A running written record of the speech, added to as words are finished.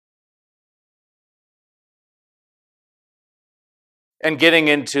And getting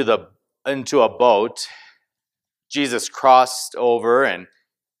into a boat, Jesus crossed over and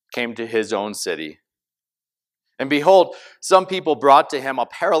came to his own city. And behold, some people brought to him a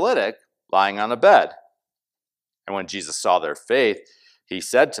paralytic lying on a bed. And when Jesus saw their faith, he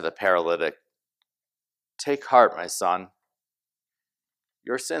said to the paralytic, "Take heart, my son,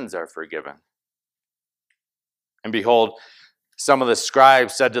 your sins are forgiven." And behold, some of the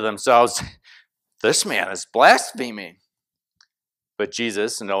scribes said to themselves, "This man is blaspheming." But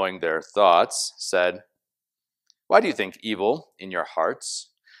Jesus, knowing their thoughts, said, "Why do you think evil in your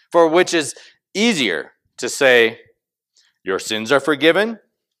hearts? For which is easier, to say, 'Your sins are forgiven,'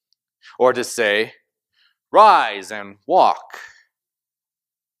 or to say, 'Rise and walk'?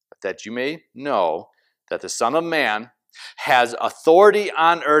 But that you may know that the Son of Man has authority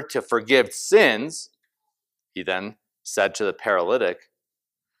on earth to forgive sins," he then said to the paralytic,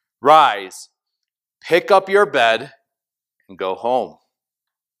 "Rise, pick up your bed, and go home."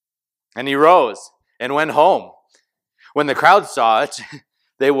 And he rose and went home. When the crowd saw it,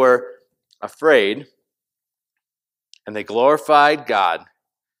 they were afraid, and they glorified God,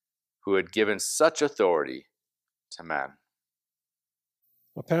 who had given such authority to men.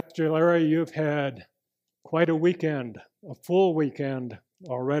 Well, Pastor Larry, you've had quite a weekend, a full weekend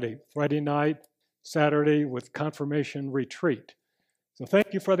already. Friday night, Saturday with confirmation retreat. So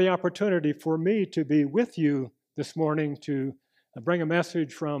thank you for the opportunity for me to be with you this morning to bring a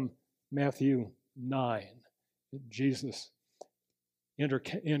message from Matthew 9, Jesus'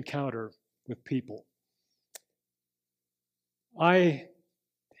 encounter with people. I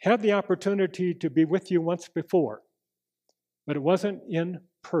had the opportunity to be with you once before, but it wasn't in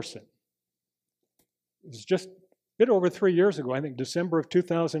person. It was just a bit over 3 years ago, I think December of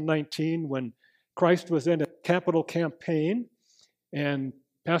 2019, when Christ was in a capital campaign, and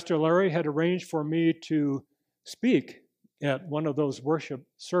Pastor Larry had arranged for me to speak at one of those worship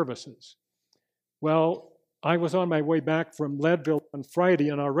services. Well, I was on my way back from Leadville on Friday,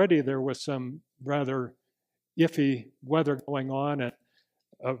 and already there was some rather iffy weather going on, and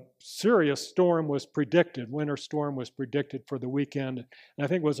a serious storm was predicted, winter storm was predicted for the weekend. And I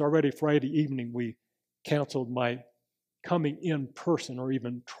think it was already Friday evening we canceled my coming in person or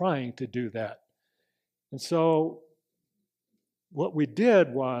even trying to do that. And so what we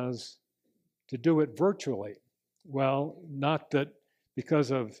did was to do it virtually. Well, not that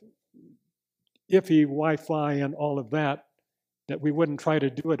because of iffy Wi-Fi and all of that, that we wouldn't try to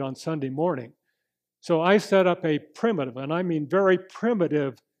do it on Sunday morning. So I set up a primitive, and I mean very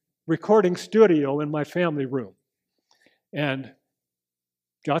primitive, recording studio in my family room. And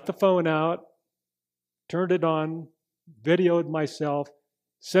got the phone out, turned it on, videoed myself,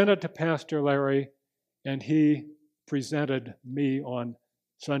 sent it to Pastor Larry, and he presented me on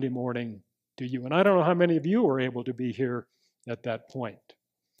Sunday morning to you. And I don't know how many of you were able to be here at that point.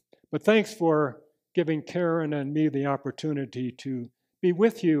 But thanks for giving Karen and me the opportunity to be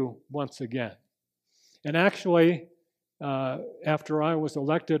with you once again. And actually, after I was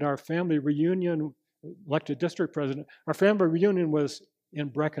elected, our family reunion, elected district president, our family reunion was in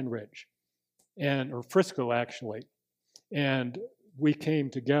Breckenridge, or Frisco actually. And we came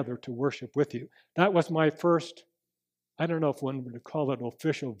together to worship with you. That was my first, I don't know if one would call it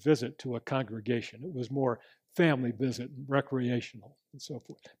official visit to a congregation. It was more family visit, recreational, and so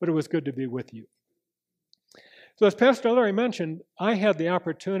forth. But it was good to be with you. So as Pastor Larry mentioned, I had the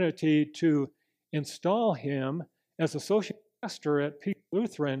opportunity to install him as associate pastor at Peace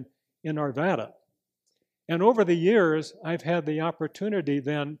Lutheran in Arvada. And over the years, I've had the opportunity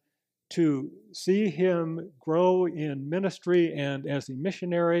then to see him grow in ministry and as a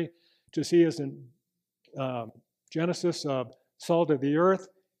missionary, to see his genesis of Salt of the Earth,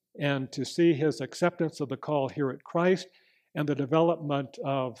 and to see his acceptance of the call here at Christ, and the development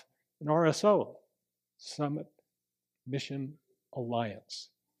of an RSO, Summit Mission Alliance.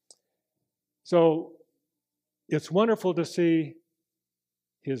 So it's wonderful to see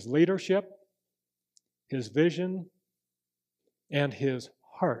his leadership, his vision, and his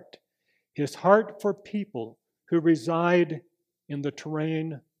heart for people who reside in the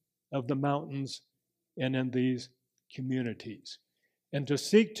terrain of the mountains and in these communities, and to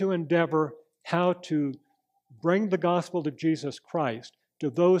seek to endeavor how to bring the gospel of Jesus Christ to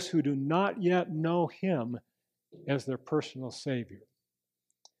those who do not yet know him as their personal Savior.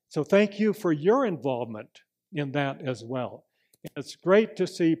 So thank you for your involvement in that as well. And it's great to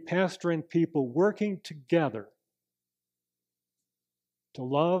see pastoring people working together to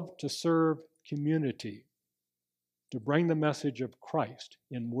love, to serve community, to bring the message of Christ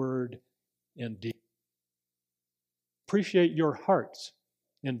in word and deed. Appreciate your hearts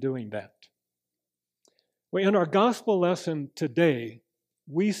in doing that. Well, in our gospel lesson today,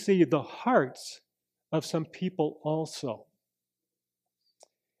 we see the hearts of some people also.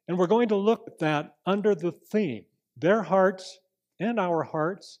 And we're going to look at that under the theme, their hearts and our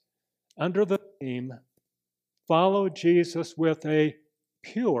hearts, under the theme, follow Jesus with a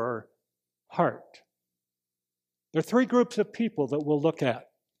pure heart. There are three groups of people that we'll look at.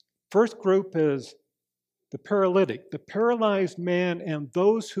 First group is the paralytic, the paralyzed man, and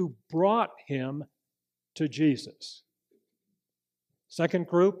those who brought him to Jesus. Second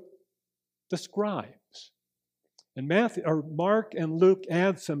group, the scribes. And Mark and Luke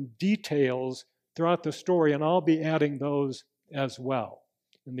add some details throughout the story, and I'll be adding those as well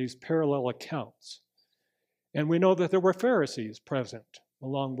in these parallel accounts. And we know that there were Pharisees present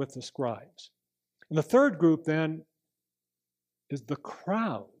along with the scribes. And the third group then is the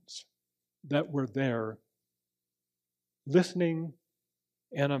crowds that were there listening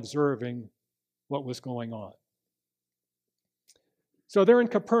and observing what was going on. So they're in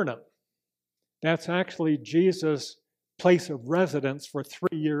Capernaum. That's actually Jesus' place of residence for 3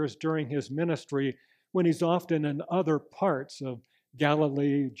 years during his ministry, when he's often in other parts of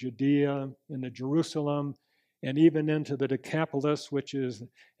Galilee, Judea, into Jerusalem, and even into the Decapolis, which is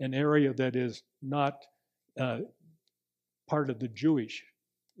an area that is not part of the Jewish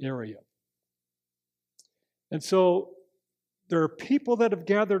area. And so there are people that have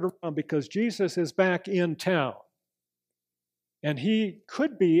gathered around because Jesus is back in town. And he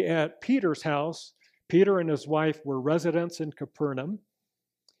could be at Peter's house. Peter and his wife were residents in Capernaum.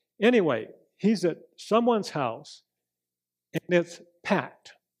 Anyway, he's at someone's house, and it's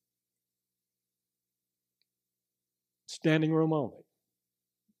packed. Standing room only.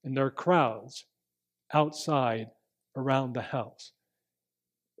 And there are crowds outside around the house.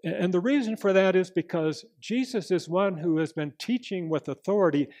 And the reason for that is because Jesus is one who has been teaching with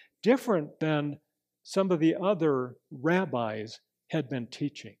authority different than some of the other rabbis had been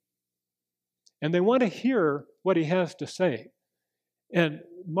teaching. And they want to hear what he has to say. And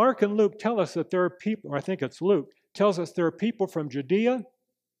Mark and Luke tell us that there are people, or I think it's Luke, tells us there are people from Judea,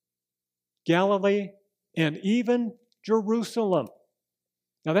 Galilee, and even Jerusalem.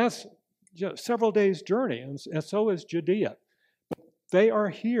 Now that's several days' journey, and so is Judea. But they are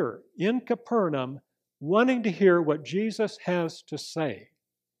here in Capernaum wanting to hear what Jesus has to say.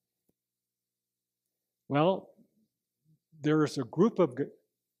 Well, there's a group of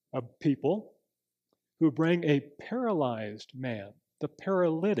people who bring a paralyzed man, the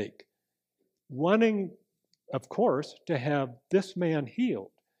paralytic, wanting, of course, to have this man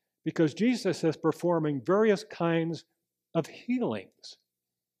healed, because Jesus is performing various kinds of healings.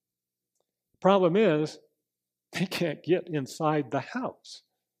 Problem is, they can't get inside the house.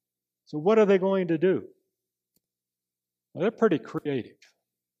 So what are they going to do? Well, they're pretty creative.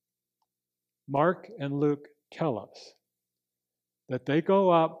 Mark and Luke tell us that they go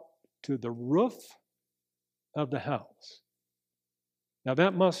up to the roof of the house. Now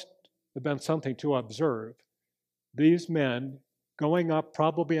that must have been something to observe. These men going up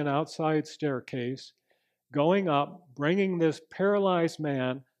probably an outside staircase, going up, bringing this paralyzed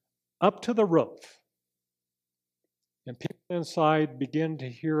man up to the roof. And people inside begin to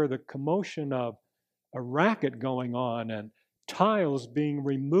hear the commotion of a racket going on and tiles being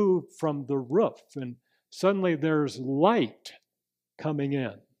removed from the roof. And suddenly there's light coming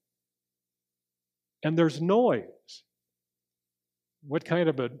in. And there's noise. What kind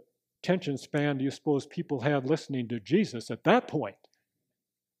of a attention span do you suppose people had listening to Jesus at that point?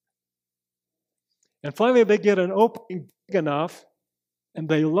 And finally they get an opening big enough, and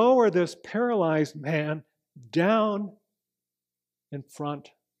they lower this paralyzed man down in front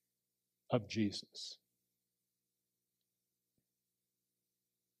of Jesus.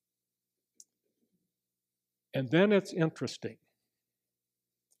 And then it's interesting.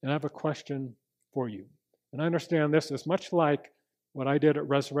 And I have a question for you. And I understand this is much like what I did at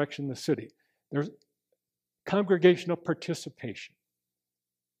Resurrection the City. There's congregational participation.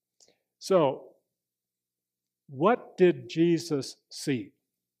 So, what did Jesus see?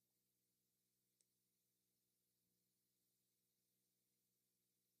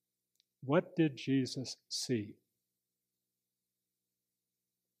 What did Jesus see?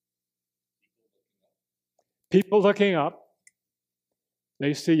 People looking up.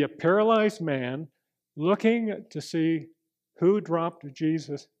 They see a paralyzed man looking to see who dropped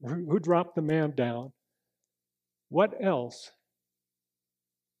Jesus, who dropped the man down. What else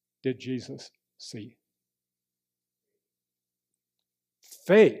did Jesus see?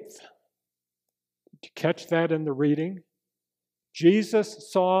 Faith. Did you catch that in the reading?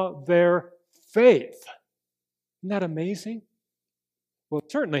 Jesus saw their faith. Isn't that amazing? Well,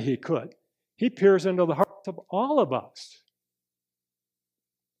 certainly he could. He peers into the heart of all of us.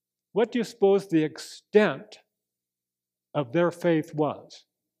 What do you suppose the extent of their faith was?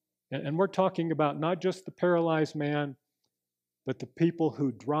 And we're talking about not just the paralyzed man, but the people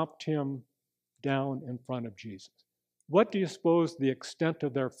who dropped him down in front of Jesus. What do you suppose the extent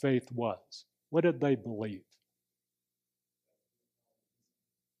of their faith was? What did they believe?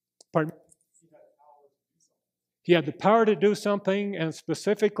 Pardon? He had the power to do something, and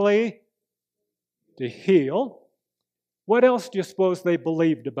specifically to heal. What else do you suppose they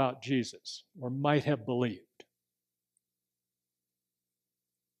believed about Jesus, or might have believed?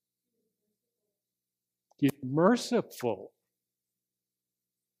 He's merciful,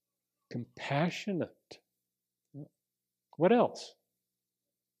 compassionate. What else?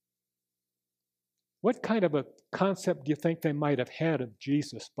 What kind of a concept do you think they might have had of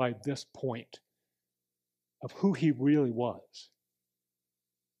Jesus by this point, of who he really was?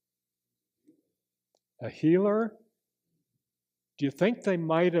 A healer? Do you think they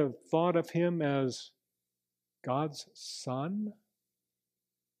might have thought of him as God's son?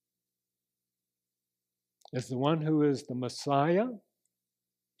 As the one who is the Messiah?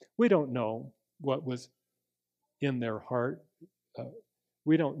 We don't know what was in their heart.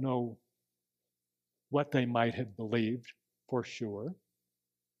 We don't know what they might have believed for sure.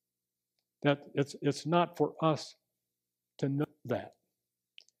 That it's not for us to know that.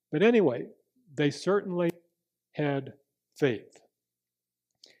 But anyway, they certainly had faith.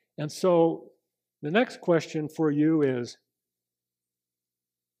 And so the next question for you is,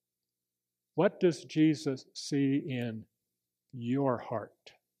 what does Jesus see in your heart?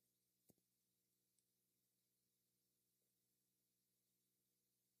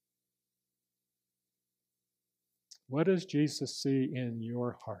 What does Jesus see in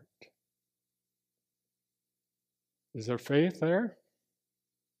your heart? Is there faith there?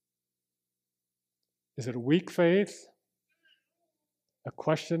 Is it a weak faith? A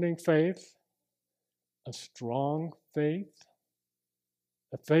questioning faith? A strong faith?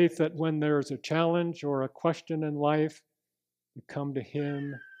 A faith that when there's a challenge or a question in life, you come to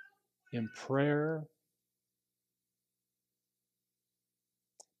Him in prayer,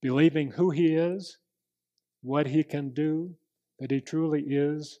 believing who He is, what He can do, that He truly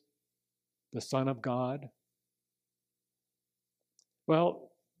is the Son of God.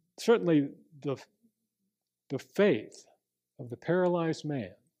 Well, certainly the faith of the paralyzed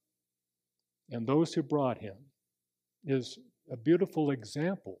man and those who brought him is a beautiful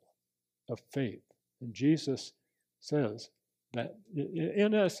example of faith. And Jesus says that,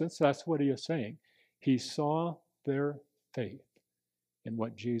 in essence, that's what He is saying. He saw their faith in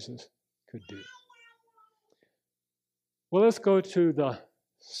what Jesus could do. Well, let's go to the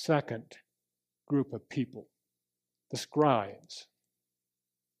second group of people, the scribes.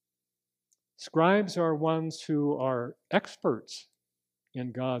 Scribes are ones who are experts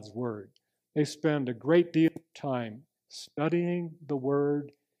in God's Word. They spend a great deal of time studying the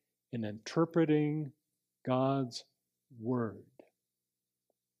Word and interpreting God's Word.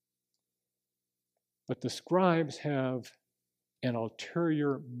 But the scribes have an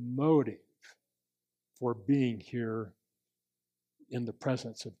ulterior motive for being here in the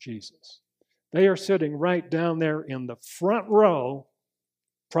presence of Jesus. They are sitting right down there in the front row,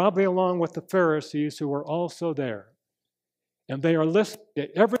 probably along with the Pharisees who are also there. And they are listening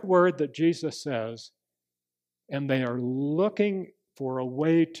to every word that Jesus says, and they are looking for a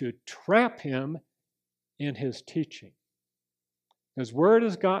way to trap Him in His teaching. His word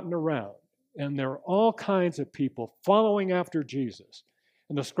has gotten around, and there are all kinds of people following after Jesus.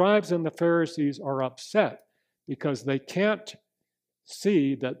 And the scribes and the Pharisees are upset because they can't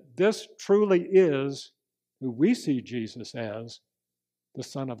see that this truly is who we see Jesus as, the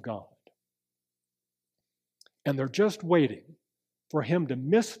Son of God. And they're just waiting for Him to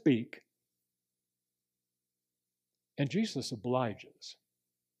misspeak. And Jesus obliges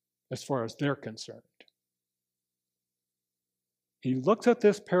as far as they're concerned. He looks at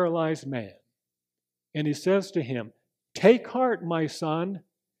this paralyzed man and He says to him, "Take heart, my son,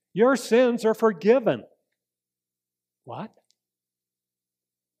 your sins are forgiven." What?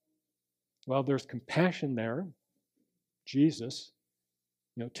 Well, there's compassion there. Jesus,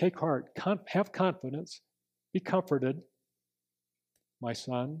 take heart, have confidence, be comforted, my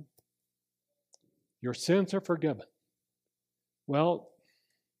son. Your sins are forgiven. Well,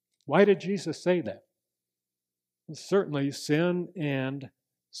 why did Jesus say that? Well, certainly, sin and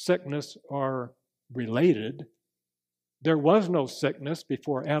sickness are related. There was no sickness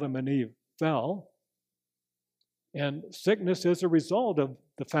before Adam and Eve fell. And sickness is a result of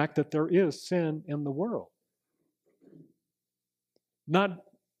the fact that there is sin in the world. Not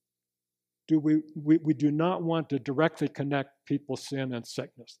we do not want to directly connect people's sin and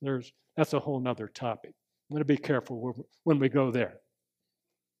sickness. That's a whole nother topic. I'm going to be careful when we go there.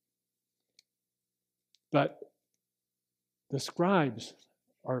 But the scribes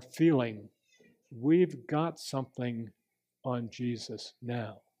are feeling we've got something on Jesus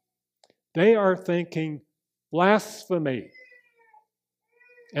now. They are thinking blasphemy.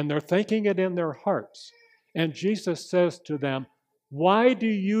 And they're thinking it in their hearts. And Jesus says to them, why do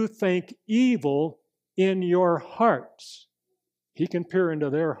you think evil in your hearts? He can peer into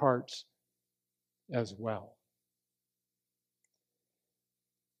their hearts as well.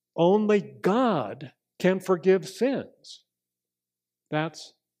 Only God can forgive sins.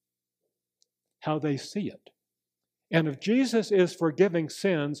 That's how they see it. And if Jesus is forgiving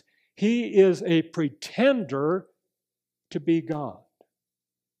sins, he is a pretender to be God.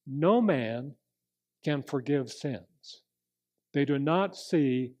 No man can forgive sins. They do not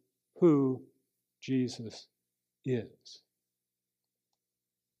see who Jesus is.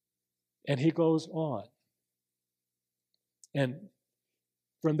 And he goes on. And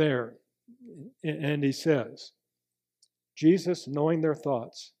from there, and he says, Jesus, knowing their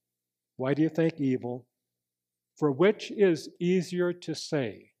thoughts, why do you think evil? For which is easier to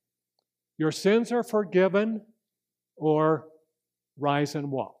say, your sins are forgiven, or rise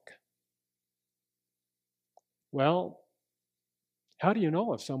and walk? Well, how do you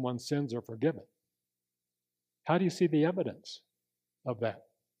know if someone's sins are forgiven? How do you see the evidence of that?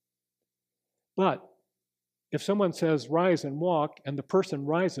 But if someone says rise and walk, and the person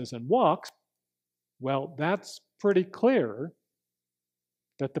rises and walks, well, that's pretty clear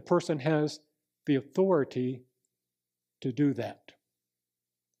that the person has the authority to do that.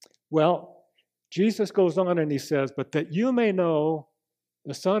 Well, Jesus goes on and he says, but that you may know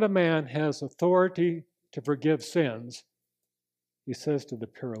the Son of Man has authority to forgive sins, he says to the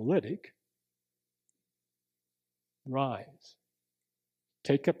paralytic, rise,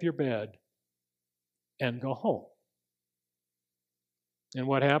 take up your bed, and go home. And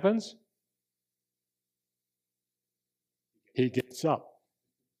what happens? He gets up.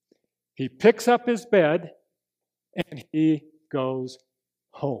 He picks up his bed, and he goes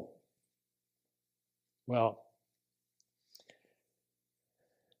home. Well,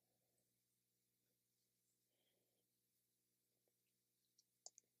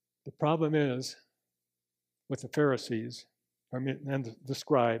 the problem is with the Pharisees, and the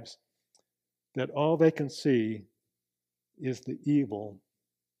scribes, that all they can see is the evil.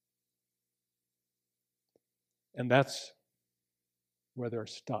 And that's where they're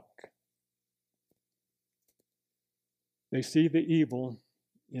stuck. They see the evil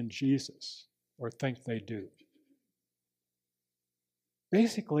in Jesus, or think they do.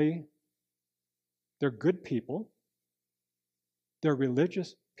 Basically, they're good people. They're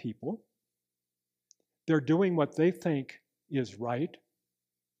religious people. They're doing what they think is right.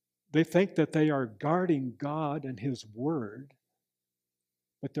 They think that they are guarding God and His Word,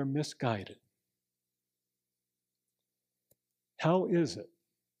 but they're misguided. How is it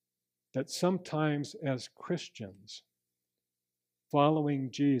that sometimes as Christians following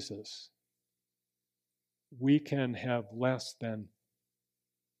Jesus, we can have less than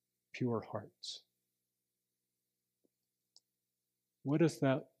pure hearts? What does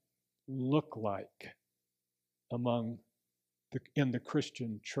that look like in the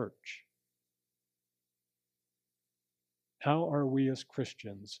Christian church? How are we as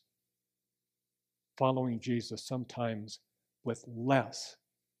Christians following Jesus sometimes with less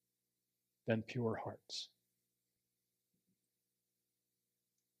than pure hearts?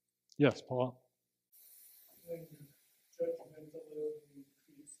 Yes, Paul?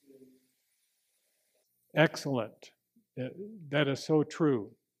 Excellent. That is so true.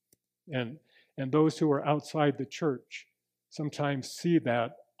 And those who are outside the church sometimes see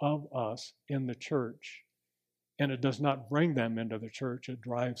that of us in the church, and it does not bring them into the church, it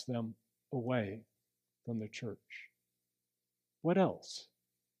drives them away from the church. What else?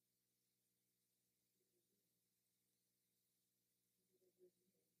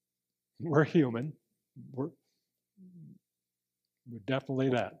 We're human. We're definitely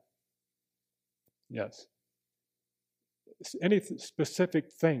that. Yes. Any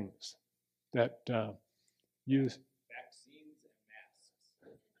specific things that use vaccines and masks.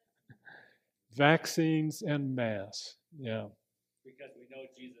 Vaccines and masks, yeah. Because we know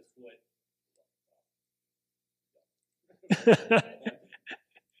Jesus would. But if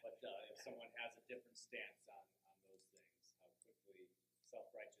someone has a different stance on those things, how quickly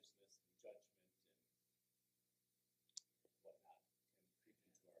self-righteousness and judgment and whatnot can creep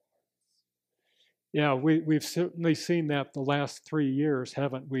into our hearts. Yeah, we've certainly seen that the last 3 years,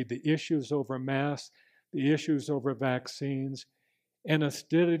 haven't we? The issues over masks, the issues over vaccines, and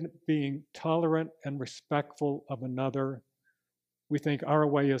instead of being tolerant and respectful of another, we think our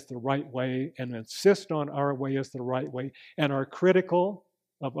way is the right way and insist on our way is the right way and are critical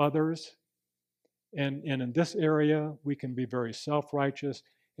of others. And in this area, we can be very self-righteous,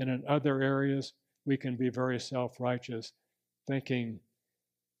 and in other areas, we can be very self-righteous, thinking,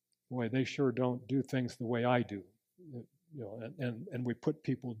 boy, they sure don't do things the way I do. And we put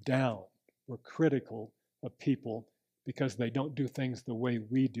people down. We're critical of people because they don't do things the way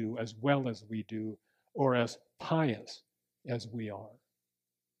we do, as well as we do, or as pious as we are.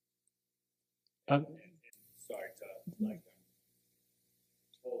 Sorry to like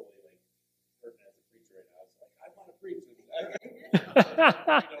totally like hurting as a preacher right now. It's like I want to preach,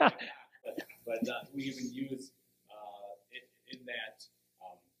 but we even use in that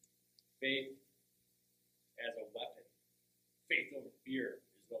faith as a weapon. Faith over fear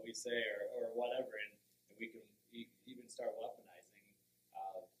is what we say, or whatever, and we can even start weaponizing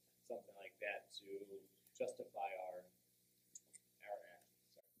something like that to justify our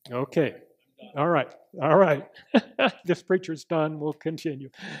actions. Okay. All right. This preacher's done. We'll continue.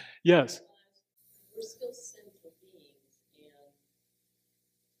 Yes. We're still sinful beings, and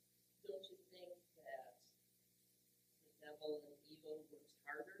don't you think that the devil and evil works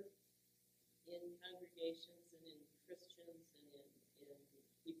harder in congregations and in Christians and in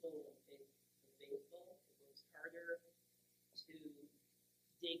people of the faithful? It works harder to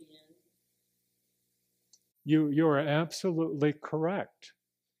dig in. You are absolutely correct.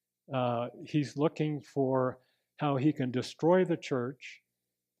 He's looking for how he can destroy the church,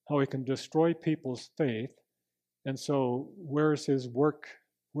 how he can destroy people's faith. And so where's his work?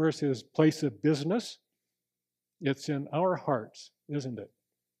 Where's his place of business? It's in our hearts, isn't it?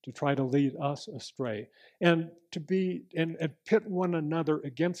 To try to lead us astray and to be and pit one another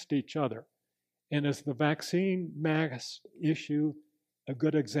against each other. And is the vaccine mask issue a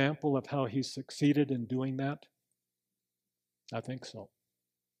good example of how he succeeded in doing that? I think so.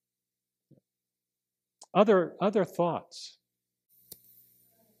 Other thoughts?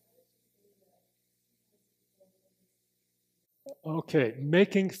 Okay,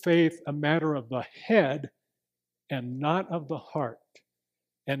 making faith a matter of the head and not of the heart,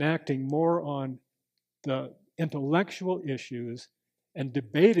 and acting more on the intellectual issues and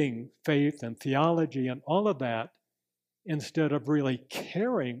debating faith and theology and all of that instead of really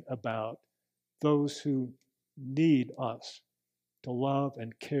caring about those who need us to love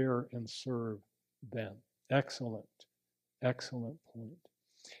and care and serve them. Excellent point.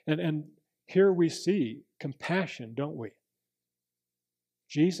 And here we see compassion, don't we?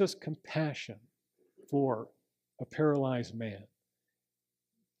 Jesus' compassion for a paralyzed man,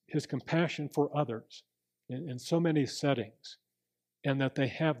 his compassion for others in so many settings, and that they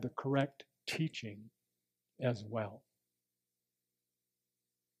have the correct teaching as well.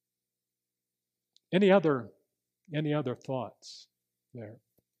 Any other thoughts there?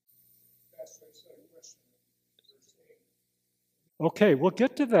 Okay, we'll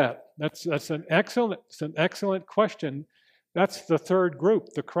get to that. That's an excellent question. That's the third group,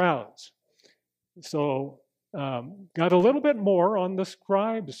 the crowds. So got a little bit more on the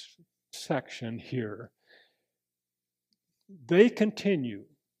scribes section here. They continue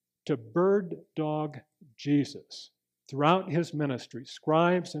to bird dog Jesus throughout his ministry.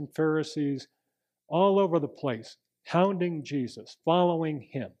 Scribes and Pharisees all over the place, hounding Jesus, following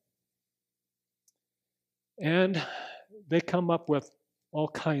him. And they come up with all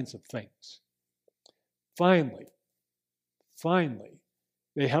kinds of things. Finally,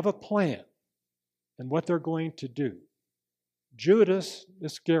 they have a plan and what they're going to do. Judas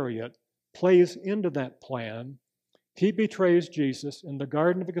Iscariot plays into that plan. He betrays Jesus in the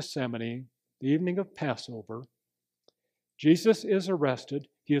Garden of Gethsemane, the evening of Passover. Jesus is arrested.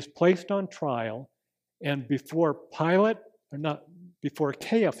 He is placed on trial. And before Caiaphas,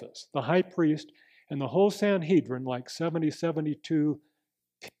 the high priest, and the whole Sanhedrin, like 72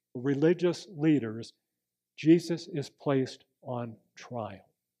 religious leaders, Jesus is placed on trial.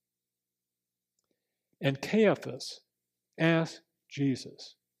 And Caiaphas asks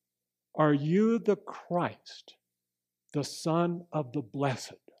Jesus, "Are you the Christ, the Son of the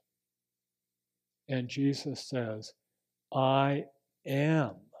Blessed?" And Jesus says, "I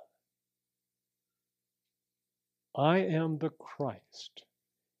am. I am the Christ,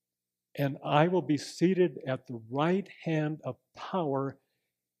 and I will be seated at the right hand of power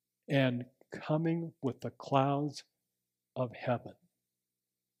and coming with the clouds of heaven."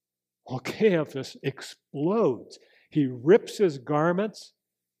 Well, Caiaphas explodes. He rips his garments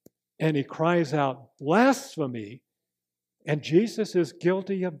and he cries out, blasphemy, and Jesus is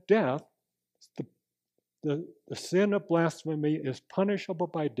guilty of death. The sin of blasphemy is punishable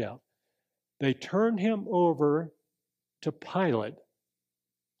by death. They turn him over to Pilate.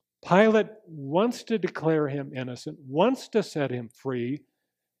 Pilate wants to declare him innocent, wants to set him free,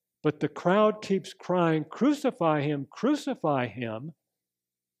 but the crowd keeps crying, crucify him, crucify him.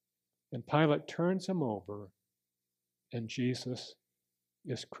 And Pilate turns him over, and Jesus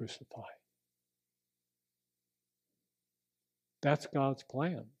is crucified. That's God's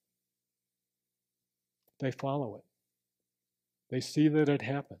plan. They follow it. They see that it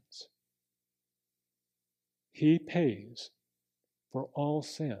happens. He pays for all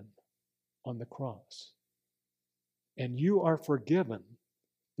sin on the cross. And you are forgiven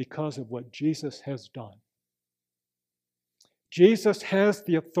because of what Jesus has done. Jesus has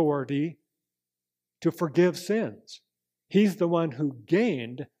the authority to forgive sins. He's the one who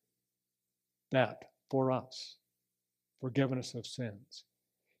gained that for us, forgiveness of sins.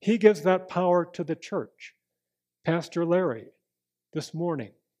 He gives that power to the church. Pastor Larry, this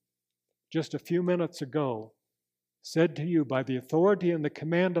morning, just a few minutes ago, said to you, by the authority and the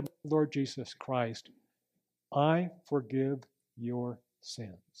command of the Lord Jesus Christ, I forgive your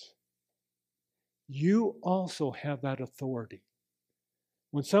sins. You also have that authority.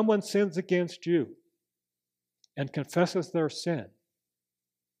 When someone sins against you and confesses their sin,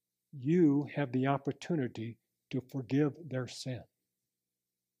 you have the opportunity to forgive their sin.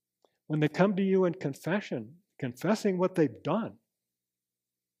 When they come to you in confession, confessing what they've done,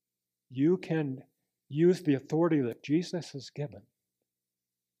 you can use the authority that Jesus has given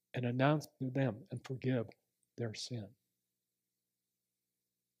and announce to them and forgive their sin.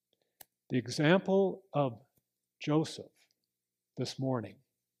 The example of Joseph this morning,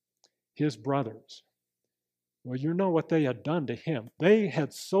 his brothers, well, you know what they had done to him. They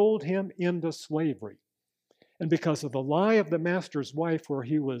had sold him into slavery. And because of the lie of the master's wife where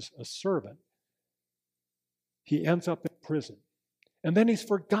he was a servant, he ends up in prison. And then he's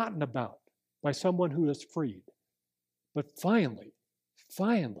forgotten about by someone who is freed. But finally,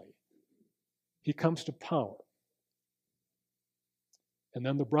 he comes to power. And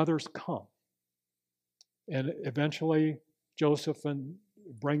then the brothers come. And eventually, Joseph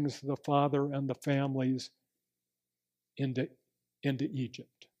brings the father and the families into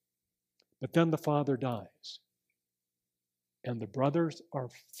Egypt. But then the father dies. And the brothers are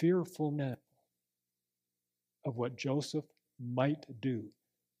fearful now of what Joseph might do.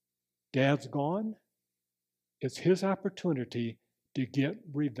 Dad's gone. It's his opportunity to get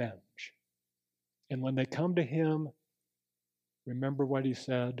revenge. And when they come to him, remember what he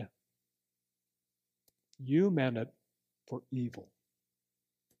said? You meant it for evil,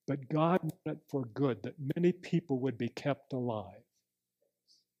 but God meant it for good, that many people would be kept alive.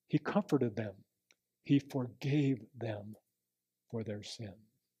 He comforted them. He forgave them for their sin.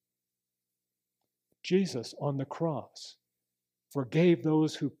 Jesus on the cross forgave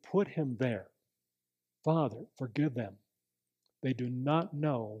those who put him there. Father, forgive them. They do not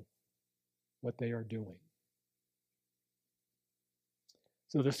know what they are doing.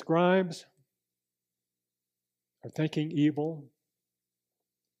 So the scribes are thinking evil,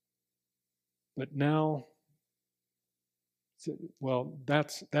 but now, well,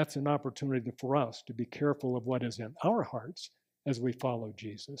 that's an opportunity for us to be careful of what is in our hearts as we follow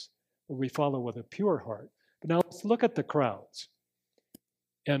Jesus. We follow with a pure heart. But now let's look at the crowds.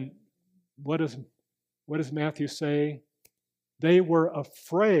 And what does Matthew say? They were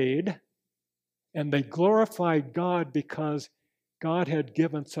afraid, and they glorified God because God had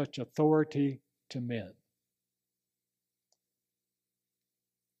given such authority to men.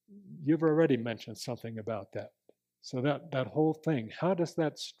 You've already mentioned something about that. So that whole thing, how does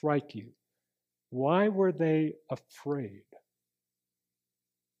that strike you? Why were they afraid?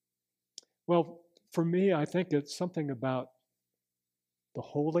 Well, for me, I think it's something about the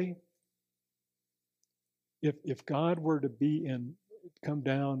holy. If God were to come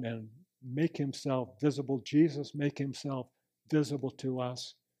down and make himself visible, Jesus make himself visible to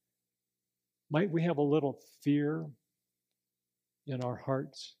us, might we have a little fear in our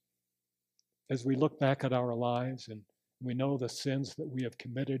hearts as we look back at our lives and we know the sins that we have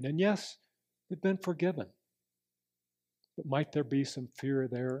committed? And yes, we've been forgiven. But might there be some fear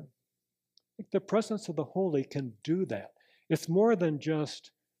there? I think the presence of the holy can do that. It's more than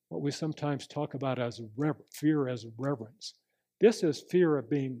just what we sometimes talk about as fear as reverence. This is fear of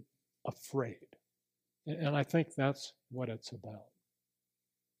being afraid. And I think that's what it's about.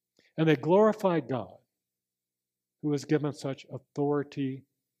 And they glorified God, who has given such authority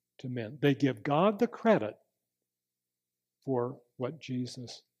to men. They give God the credit for what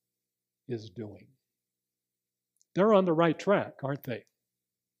Jesus is doing. They're on the right track, aren't they?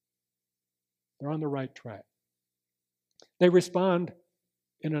 They're on the right track. They respond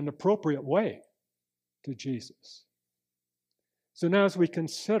in an appropriate way to Jesus. So now as we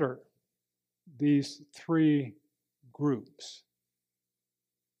consider these three groups,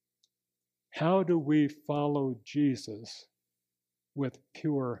 how do we follow Jesus with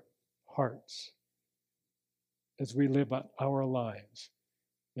pure hearts as we live out our lives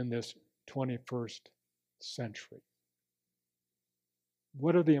in this 21st century?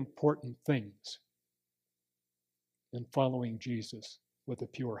 What are the important things in following Jesus with a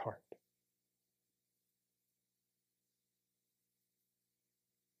pure heart?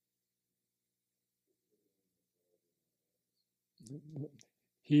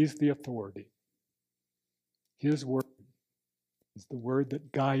 He's the authority. His word is the word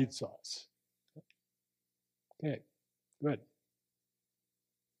that guides us. Okay, good.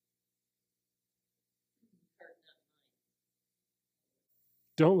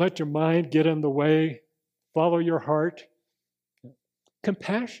 Don't let your mind get in the way. Follow your heart.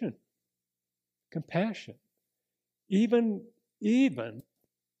 Compassion. Compassion. Even,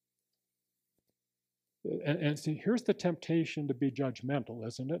 and see, here's the temptation to be judgmental,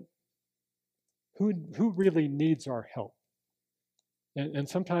 isn't it? Who really needs our help? And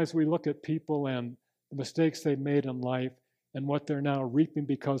sometimes we look at people and the mistakes they've made in life and what they're now reaping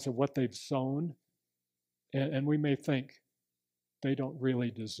because of what they've sown, and we may think they don't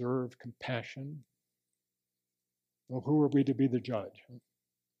really deserve compassion. Well, who are we to be the judge?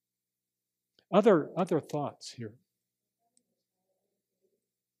 Other thoughts here.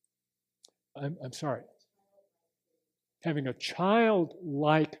 I'm sorry. Having a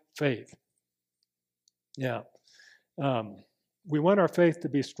childlike faith. Yeah. We want our faith to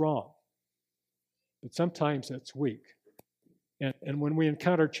be strong, but sometimes it's weak. And when we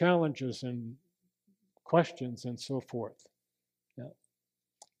encounter challenges and questions and so forth, yeah,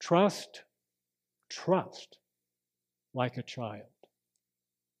 trust like a child.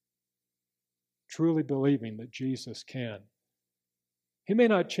 Truly believing that Jesus can. He may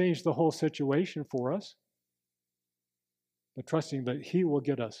not change the whole situation for us, but trusting that He will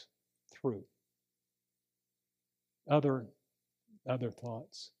get us through. Other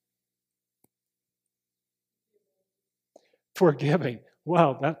thoughts. Forgiving.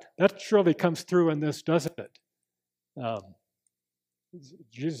 Wow, that surely comes through in this, doesn't it?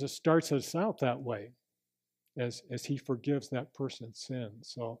 Jesus starts us out that way as He forgives that person's sin.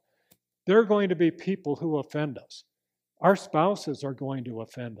 So there are going to be people who offend us. Our spouses are going to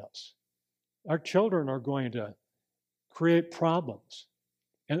offend us. Our children are going to create problems.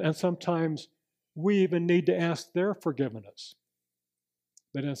 And sometimes we even need to ask their forgiveness.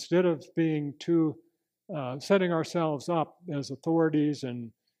 But instead of being too, setting ourselves up as authorities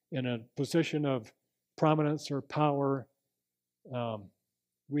and in a position of prominence or power,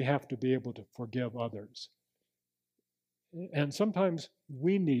 we have to be able to forgive others. And sometimes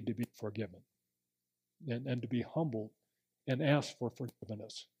we need to be forgiven and to be humble and ask for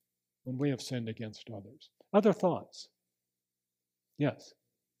forgiveness when we have sinned against others. Other thoughts? Yes.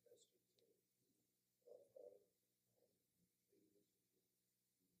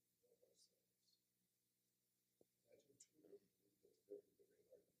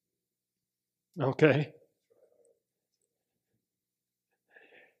 Okay.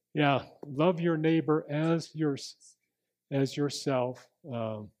 Yeah, love your neighbor as yourself.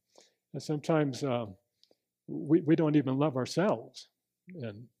 And sometimes we don't even love ourselves.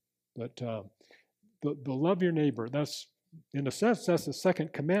 But the love your neighbor, that's, in a sense, that's the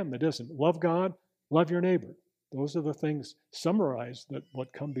second commandment, isn't it? Love God, love your neighbor. Those are the things summarized that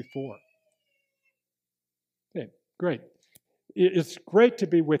what come before. Okay, great. It's great to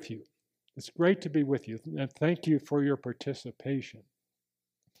be with you. It's great to be with you. And thank you for your participation.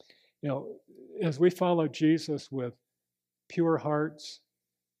 You know, as we follow Jesus with pure hearts,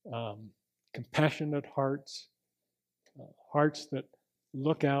 compassionate hearts, hearts that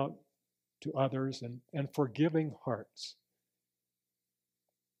look out to others, and forgiving hearts,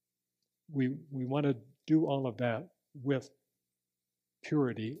 we want to do all of that with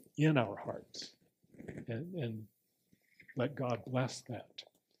purity in our hearts, and let God bless that.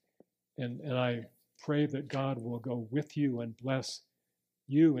 And I pray that God will go with you and bless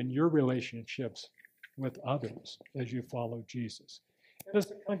you and your relationships with others as you follow Jesus.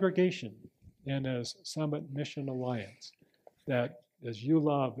 As a congregation and as Summit Mission Alliance, that as you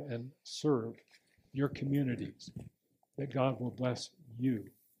love and serve your communities, that God will bless you.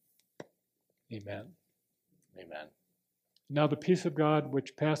 Amen. Amen. Now the peace of God,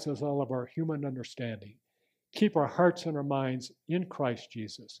 which passes all of our human understanding, keep our hearts and our minds in Christ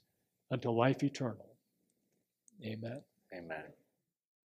Jesus unto life eternal. Amen. Amen.